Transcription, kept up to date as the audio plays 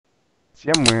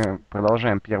Всем мы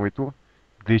продолжаем первый тур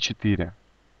d4.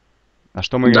 А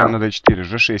что мы играем Да, на d4?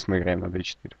 G6 мы играем на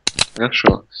d4.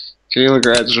 хорошо. Кирилл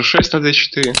играет G6 на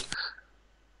D4.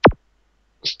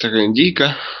 Старая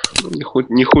индейка. Ну,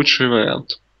 не худший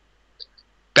вариант.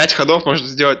 5 ходов можно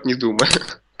сделать, не думая.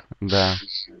 Да.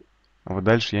 А вот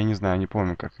дальше я не знаю, не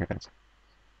помню, как играть.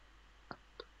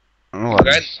 Ну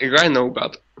ладно, Играй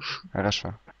наугад.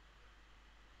 хорошо.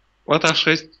 Вот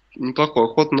А6 неплохой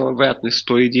ход, но вряд ли с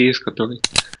той идеей,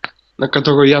 на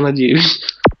которую я надеюсь.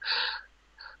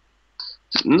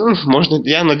 Ну, можно,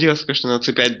 я надеялся, конечно, на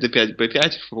C5, D5,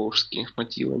 B5 волжские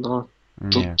мотивы, но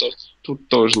тут, Нет, то- тут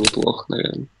тоже неплохо,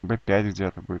 наверное. b5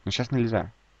 где-то будет. Но сейчас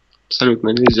нельзя. Абсолютно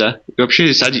нельзя. И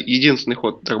вообще здесь единственный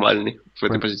ход нормальный в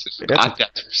этой позиции. Этот? А5.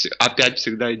 А5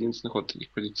 всегда единственный ход в таких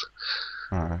позициях.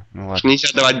 Ну Потому что ладно. нельзя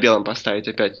давать белым поставить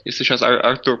опять. Если сейчас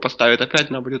Артур поставит опять,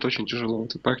 нам будет очень тяжело в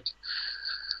этой партии.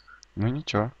 Ну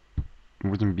ничего,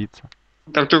 будем биться.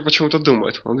 Артур почему-то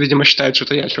думает. Он, видимо, считает, что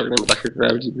это я черным так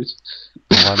играю в дебюте.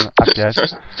 Ну ладно, опять.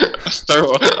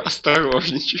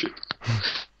 Осторожничает.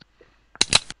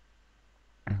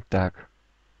 Так.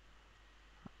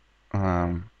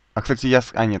 Кстати, я...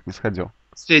 А, нет, не сходил.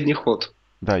 Последний ход.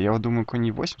 Да, я вот думаю, конь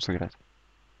e8 сыграть.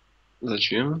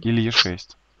 Зачем? Или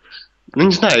e6. Ну,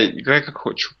 не знаю, играй как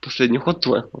хочешь. Последний ход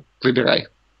твой. Выбирай.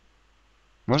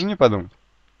 Можно не подумать?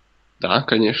 Да,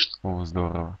 конечно. О,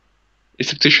 здорово.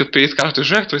 Если бы ты еще перед каждой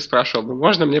жертвой спрашивал, ну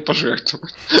можно мне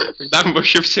пожертвовать? Тогда мы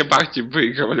вообще все партии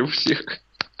выигрывали у всех.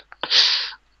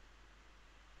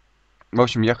 В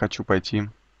общем, я хочу пойти...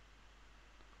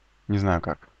 Не знаю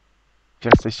как.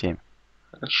 Ферзь c7.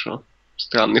 Хорошо.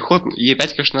 Странный ход.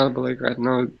 Е5, конечно, надо было играть,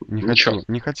 но ничего.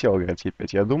 Не хотел играть e5.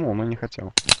 Я думал, но не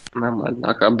хотел.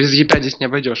 Нормально. А без Е5 здесь не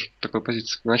обойдешь такой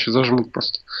позиции. Иначе зажмут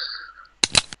просто.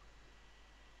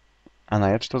 А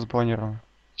на это что запланировано?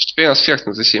 Теперь у нас ферзь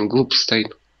на Z7 глупо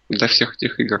стоит. Для всех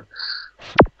этих игр.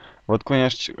 Вот конь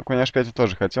h5 я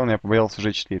тоже хотел, но я побоялся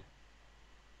g4.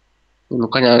 Ну,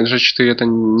 коня G4 это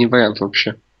не вариант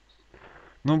вообще.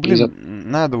 Ну, Нельзя. блин,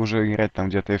 надо уже играть там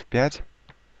где-то f5.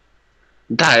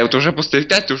 Да, и вот уже после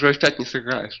F5 ты уже F5 не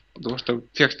сыграешь. Потому что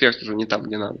ферзь уже не там,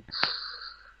 где надо.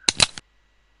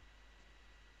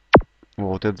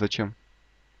 Вот это зачем?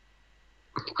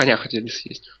 Коня хотели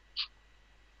съесть.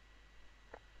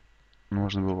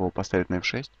 Нужно было его поставить на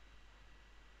f6.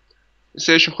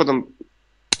 Следующим ходом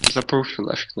запруфю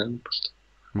нафиг, наверное, просто.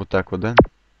 Вот так вот, да?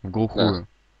 В Да. глухую.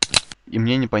 И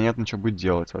мне непонятно, что будет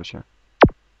делать вообще.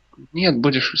 Нет,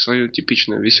 будешь свою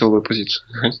типичную веселую позицию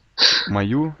играть.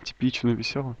 Мою типичную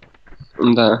веселую.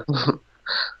 Да.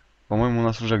 По-моему, у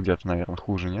нас уже где-то, наверное,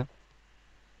 хуже, нет?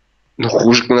 Ну,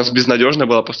 хуже у нас безнадежно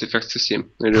было после ферзь c7.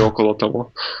 Или около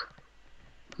того.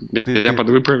 Ты, Я ты,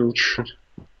 подвыправил чуть-чуть.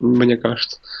 Мне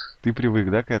кажется. ты привык,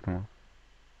 да, к этому?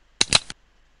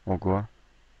 Ого.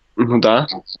 Ну да.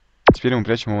 Теперь мы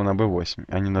прячем его на b8,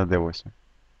 а не на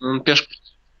d8. Пешку.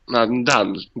 Да, да,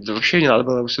 вообще не надо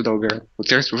было сюда убирать. Вот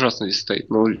ферзь ужасно здесь стоит.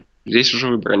 Но здесь уже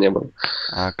выбора не было.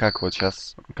 А как вот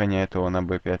сейчас коня этого на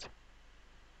b5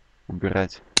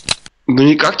 убирать? Ну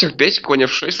никак терпеть, конь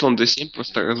f6, слон d7,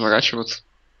 просто разворачиваться.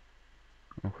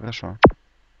 Ну хорошо.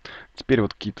 Теперь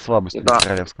вот какие-то слабости на Да.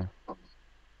 королевском.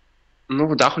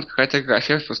 Ну да, хоть какая-то игра,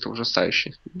 ферзь просто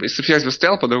ужасающий. Если ферзь бы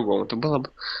стоял по-другому, то было бы...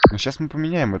 Но сейчас мы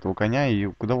поменяем этого коня, и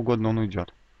куда угодно он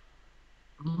уйдет.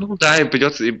 Ну да, и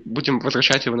придется, и будем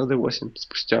возвращать его на d8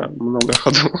 спустя много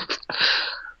ходов.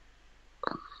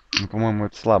 Ну, по-моему,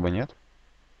 это слабо, нет?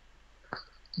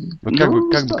 Вот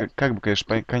Ну, не знаю. как бы,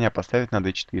 конечно, коня поставить на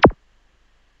d4.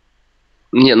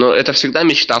 Не, ну это всегда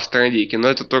мечта в стратегии, но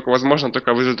это только возможно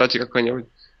только в результате какой-нибудь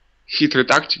хитрой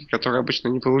тактики, которая обычно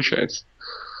не получается.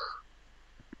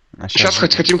 А сейчас Сейчас же...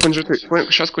 хоть хотим конь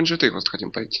G3, сейчас конь G3 просто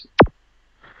хотим пойти.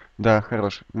 Да,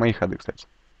 хорош. Мои ходы, кстати.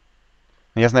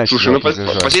 Я знаю, что Слушай, ну делать, не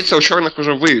переживай. позиция у черных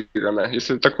уже выиграна.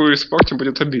 Если такую испортим,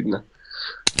 будет обидно.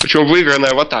 Причем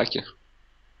выигранная в атаке.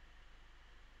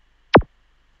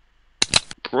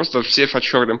 Просто все по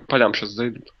черным полям сейчас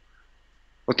зайдут.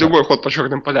 Вот Как? любой ход по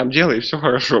черным полям делай, и все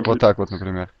хорошо Вот будет. так вот,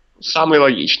 например. Самый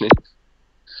логичный.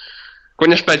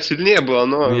 Конь h5 сильнее было,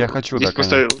 Ну, я но хочу, да,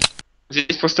 коня.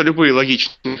 здесь просто любые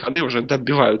логичные ходы уже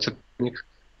добиваются.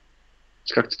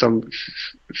 Как-то там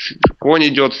конь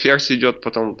идет, ферзь идет,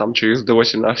 потом там через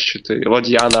d8 на h4,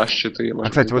 ладья на h4, А, может, не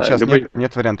кстати, вот знаю, сейчас любые.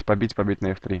 нет варианта побить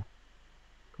на f3.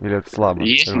 Или это слабо?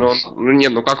 Есть, Скажи. но, ну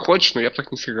нет, ну как хочешь, но я бы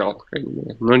так не сыграл, по крайней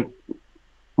мере. Ну,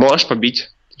 можешь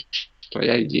побить,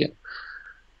 твоя идея.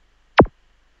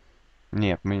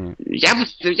 Нет, мы... Я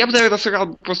бы, наверное,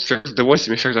 сыграл просто ферзь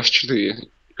d8 и ферзь h4.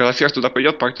 Когда ферзь туда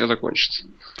пойдет, партия закончится.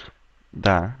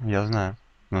 Да, я знаю.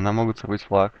 Но нам могут срыть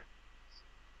флаг.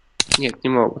 Нет, не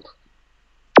могут.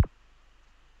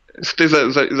 Если ты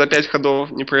за 5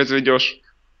 ходов не произведешь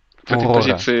в этой Фурора,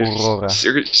 позиции фурора.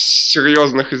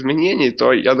 серьезных изменений,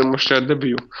 то я думаю, что я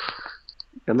добью.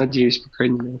 Я надеюсь, по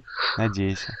крайней мере.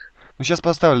 Надейся. Ну, сейчас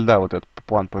поставлю, да, вот этот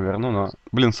план поверну, но...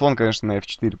 Блин, слон, конечно, на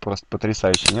f4 просто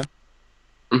потрясающий, нет?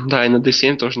 Да, и на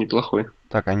d7 тоже неплохой.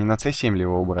 Так, а не на c7 ли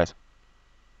его убрать?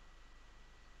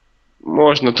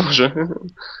 Можно тоже.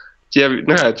 Тебе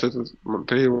нравится этот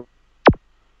перевод.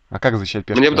 А как защищать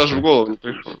пешку Мне бы на даже в c? голову не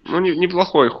пришел. Ну,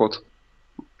 неплохой ход.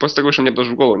 Просто говорю, что мне бы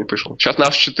даже в голову не пришел. Сейчас на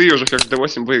f4 уже как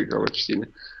d8 выигрывает в стиле.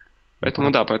 Ну,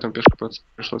 Поэтому да, поэтому пешку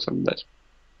пришлось отдать.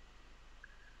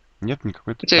 нет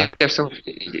никакой-то... Хотя Так, я все равно,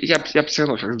 я бы все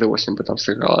равно ферзь d8 бы там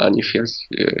сыграл, а не ферзь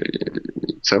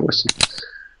c8.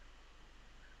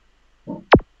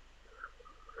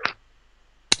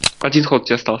 Один ход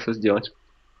тебе остался сделать.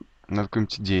 надо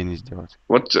какой-нибудь идейный сделать.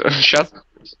 Вот сейчас,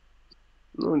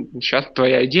 ну, сейчас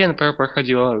твоя идея, например,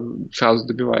 проходила, сразу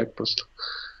добивает просто.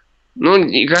 Ну,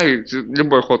 играй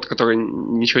любой ход, который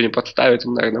ничего не подставит,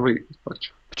 он, наверное, выиграет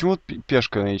матч. Почему вот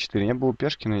пешка на e4? Не было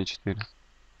пешки на e4?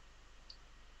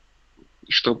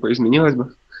 И что бы изменилось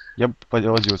бы? Я бы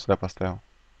ладью вот сюда поставил.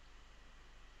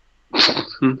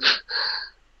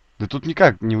 Да тут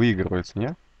никак не выигрывается,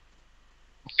 не?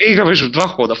 Выигрываешь в 2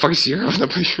 хода, форсированно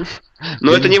почему.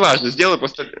 Но Я это не... не важно, сделай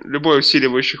просто любой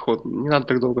усиливающий ход. Не надо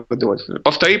так долго думать.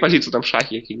 Повтори позицию, там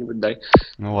шахи какие-нибудь дай.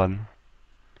 Ну ладно.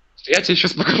 Я тебе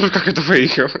сейчас покажу, как это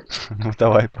выигрывать. Ну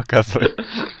давай, показывай.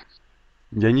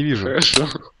 Я не вижу. Хорошо.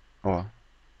 О,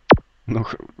 ну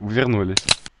вернулись.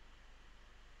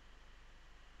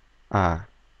 А,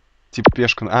 типа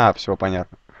пешку... А, все,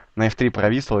 понятно. На f3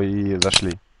 провисло и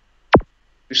зашли.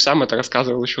 Ты же сам это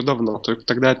рассказывал еще давно, только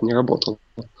тогда это не работало.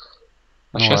 А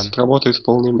Ну сейчас ладно. это работает в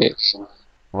полной мере.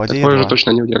 Ладья Такое уже e2. точно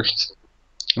не удержится.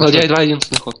 Ну Ладья что, e2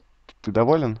 единственный ход. ты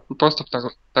доволен? Ну, просто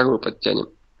вторую подтянем.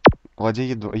 Ладья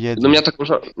e2, Но e1. у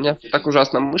меня так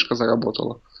ужасно мышка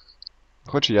заработала.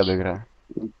 Хочешь, я доиграю?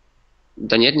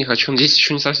 Да нет, не хочу. Здесь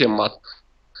еще не совсем мат.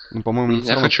 Ну, по-моему, все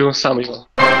Я равно хочу сам его.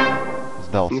 Ну,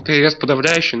 сдался. перевес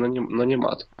подавляющий, но не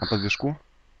мат. А по движку?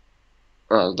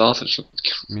 А, сдался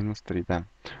все-таки. -3, да.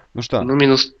 Ну что, Ну,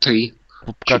 -3.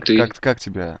 как, 4. как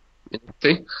тебе?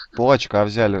 Ты? Полочка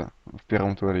взяли в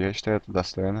первом туре, я считаю, это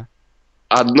достойно.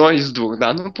 Одно из двух,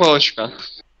 да? Ну, полочка.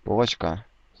 Полочка.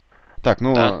 Так,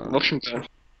 Да, ну, в общем-то.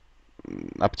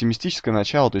 оптимистическое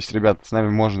начало, то есть, ребят, с нами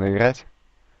можно играть.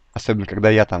 Особенно, когда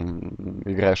я там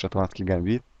играю шотландский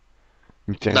гамбит.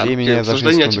 Не Да, терзи меня к за 6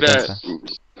 сожалению, у секунд до тебя.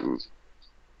 конца.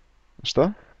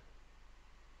 Что?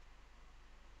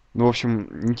 Ну, в общем,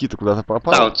 Никита куда-то Да,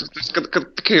 пропал. вот, то есть,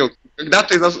 Кирилл, когда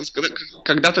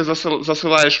ты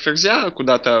засылаешь ферзя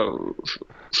куда-то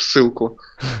в ссылку,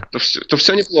 то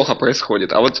все неплохо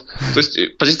происходит. А вот, то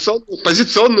есть,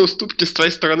 позиционные уступки с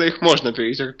твоей стороны их можно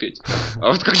перетерпеть.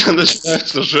 А вот когда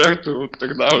начинаются жертвы, вот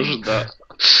тогда уже, да,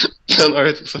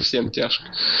 становится совсем тяжко.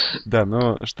 Да,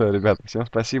 ну что, ребята, всем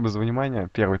спасибо за внимание.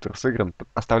 Первый тур сыгран.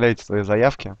 Оставляйте свои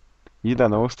заявки. И до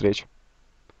новых встреч.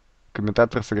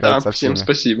 Комментатор сыграет Да, со всем всеми.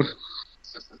 спасибо.